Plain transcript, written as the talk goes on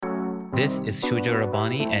This is Shuja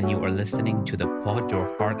Rabani, and you are listening to the Pod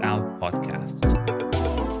Your Heart Out podcast.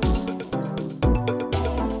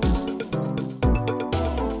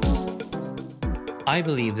 I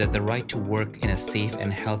believe that the right to work in a safe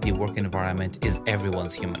and healthy work environment is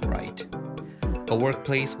everyone's human right. A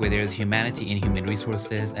workplace where there is humanity in human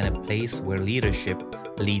resources and a place where leadership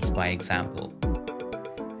leads by example.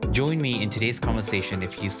 Join me in today's conversation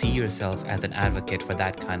if you see yourself as an advocate for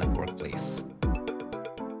that kind of workplace.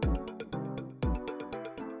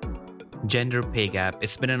 Gender pay gap.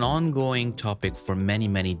 It's been an ongoing topic for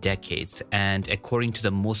many decades, and according to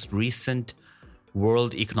the most recent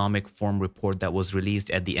World Economic Forum report that was released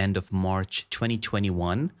at the end of March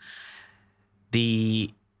 2021,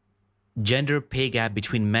 the gender pay gap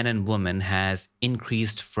between men and women has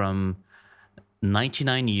increased from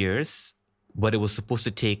 99 years, but it was supposed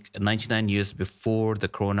to take 99 years before the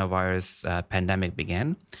coronavirus pandemic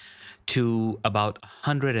began, to about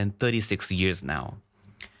 136 years now.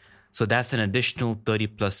 So that's an additional 30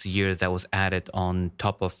 plus years that was added on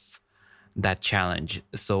top of that challenge.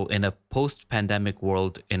 So in a post-pandemic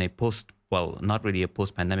world, not really a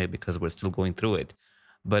post-pandemic because we're still going through it,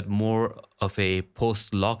 but more of a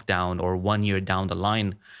post-lockdown or 1 year down the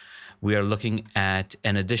line, we are looking at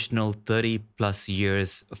an additional 30 plus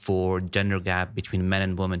years for gender gap between men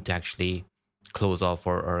and women to actually close off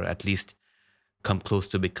or at least come close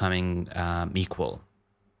to becoming equal.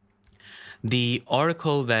 The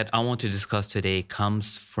article that I want to discuss today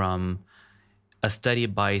comes from a study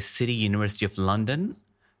by City University of London,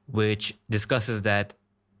 which discusses that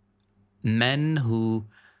men who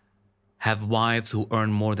have wives who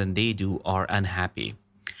earn more than they do are unhappy.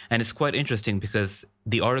 And it's quite interesting because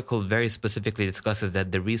the article very specifically discusses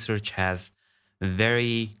that the research has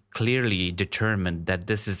very clearly determined that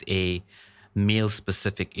this is a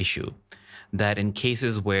male-specific issue, that in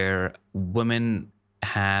cases where women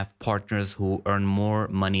have partners who earn more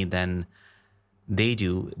money than they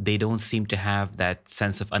do, they don't seem to have that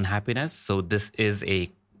sense of unhappiness. So this is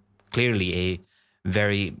clearly a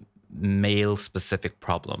very male-specific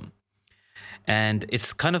problem. And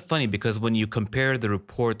it's kind of funny because when you compare the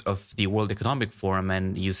report of the World Economic Forum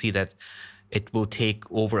and you see that it will take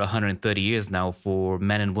over 130 years now for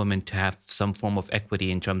men and women to have some form of equity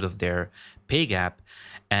in terms of their pay gap,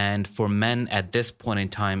 and for men at this point in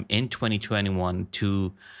time in 2021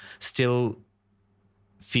 to still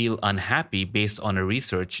feel unhappy based on a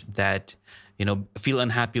research that, feel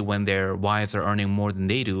unhappy when their wives are earning more than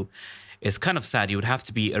they do, is kind of sad. You would have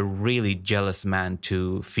to be a really jealous man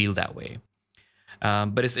to feel that way.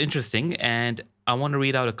 But it's interesting, and I want to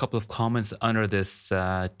read out a couple of comments under this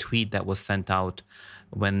tweet that was sent out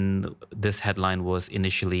when this headline was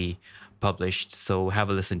initially published. So have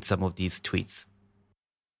a listen to some of these tweets.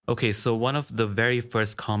 Okay, so one of the very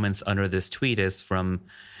first comments under this tweet is from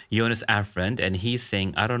Jonas Afrend, and he's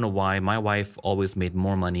saying, I don't know why, my wife always made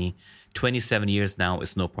more money. 27 years now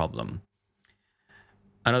is no problem.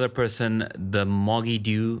 Another person, the Moggy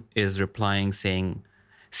Dew, is replying saying,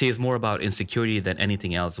 says more about insecurity than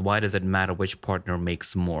anything else. Why does it matter which partner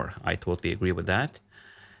makes more? I totally agree with that.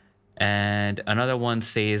 And another one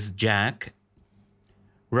says, Jack,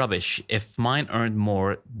 rubbish. If mine earned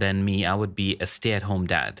more than me, I would be a stay-at-home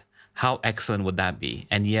dad. How excellent would that be?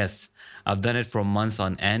 And yes, I've done it for months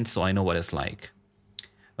on end, so I know what it's like.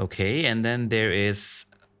 Okay, and then there is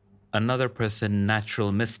another person,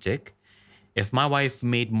 Natural Mystic. If my wife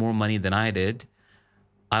made more money than I did,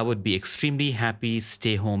 I would be extremely happy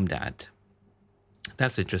stay-home dad.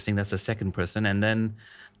 That's interesting. That's the second person. And then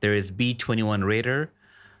there is B21 Raider.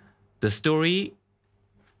 The story,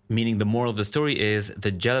 meaning the moral of the story, is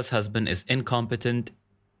the jealous husband is incompetent,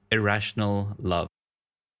 irrational love.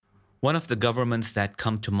 One of the governments that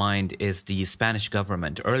come to mind is the Spanish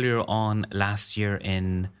government. Earlier on last year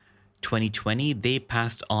in 2020, they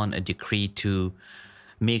passed on a decree to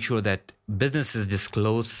make sure that businesses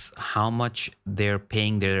disclose how much they're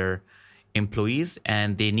paying their employees,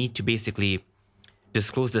 and they need to basically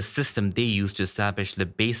disclose the system they use to establish the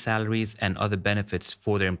base salaries and other benefits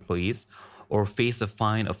for their employees, or face a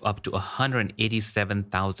fine of up to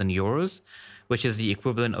 187,000 euros, which is the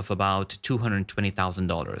equivalent of about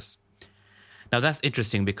 $220,000. Now that's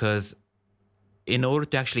interesting because in order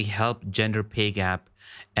to actually help gender pay gap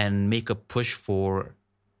and make a push for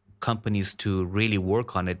companies to really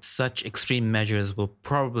work on it, such extreme measures will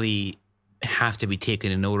probably have to be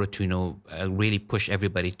taken in order to, really push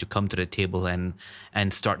everybody to come to the table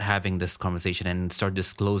and start having this conversation and start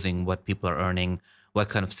disclosing what people are earning, what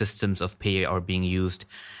kind of systems of pay are being used,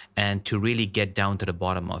 and to really get down to the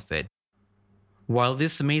bottom of it. While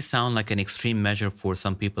this may sound like an extreme measure for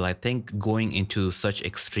some people, I think going into such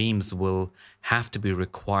extremes will have to be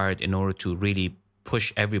required in order to really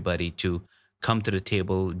push everybody to come to the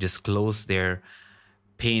table, disclose their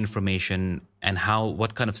pay information, and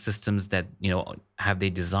what kind of systems that have they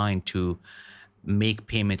designed to make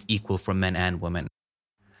payment equal for men and women.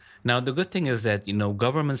 Now, the good thing is that,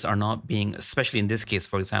 governments are not being, especially in this case,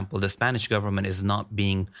 for example, the Spanish government is not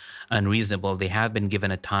being unreasonable. They have been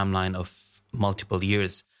given a timeline of multiple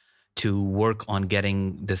years to work on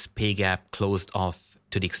getting this pay gap closed off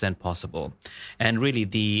to the extent possible. And really,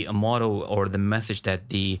 the motto or the message that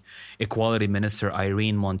the Equality Minister,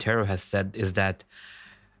 Irene Montero, has said is that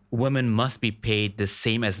women must be paid the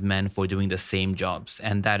same as men for doing the same jobs.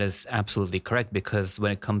 And that is absolutely correct, because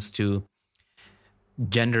when it comes to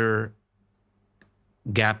gender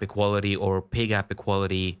gap equality or pay gap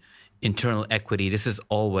equality, internal equity, this is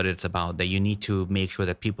all what it's about, that you need to make sure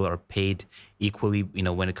that people are paid equally,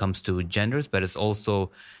 when it comes to genders, but it's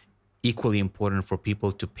also equally important for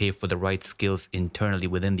people to pay for the right skills internally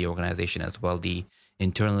within the organization as well. The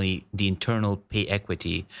internal pay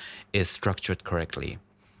equity is structured correctly.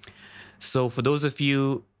 So for those of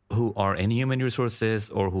you who are in human resources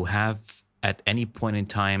or who have at any point in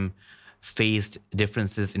time faced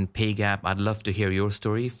differences in pay gap, I'd love to hear your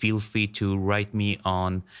story. Feel free to write me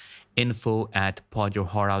on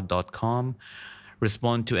info@podyourheartout.com.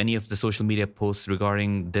 Respond to any of the social media posts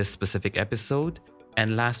regarding this specific episode.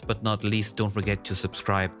 And last but not least, don't forget to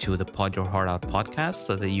subscribe to the Pod Your Heart Out podcast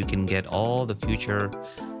so that you can get all the future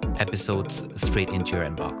episodes straight into your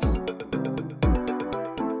inbox.